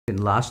In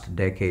the last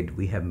decade,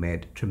 we have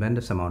made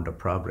tremendous amount of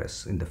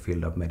progress in the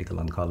field of medical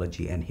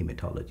oncology and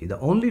hematology. The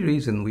only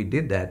reason we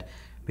did that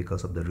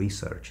because of the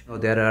research.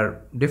 There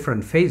are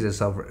different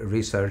phases of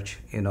research.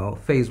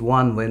 Phase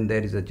one, when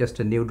there is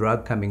just a new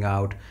drug coming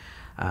out,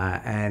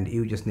 and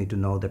you just need to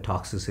know the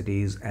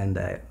toxicities and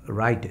the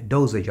right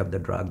dosage of the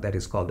drug. That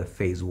is called the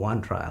phase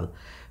one trial.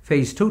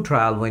 Phase two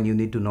trial, when you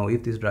need to know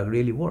if this drug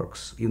really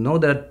works. You know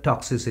the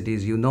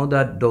toxicities, you know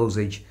the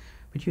dosage,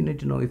 but you need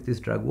to know if this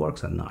drug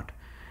works or not.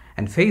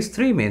 And phase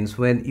three means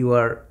when you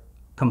are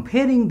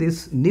comparing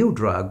this new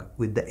drug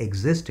with the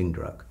existing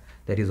drug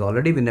that has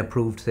already been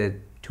approved, say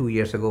 2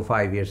 years ago,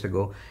 5 years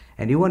ago,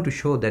 and you want to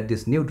show that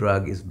this new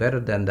drug is better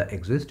than the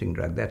existing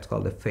drug. That's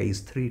called the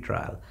phase three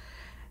trial.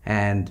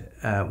 And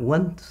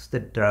once the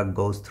drug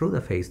goes through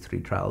the phase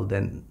three trial,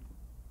 then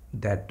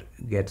that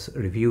gets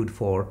reviewed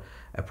for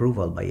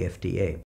approval by FDA.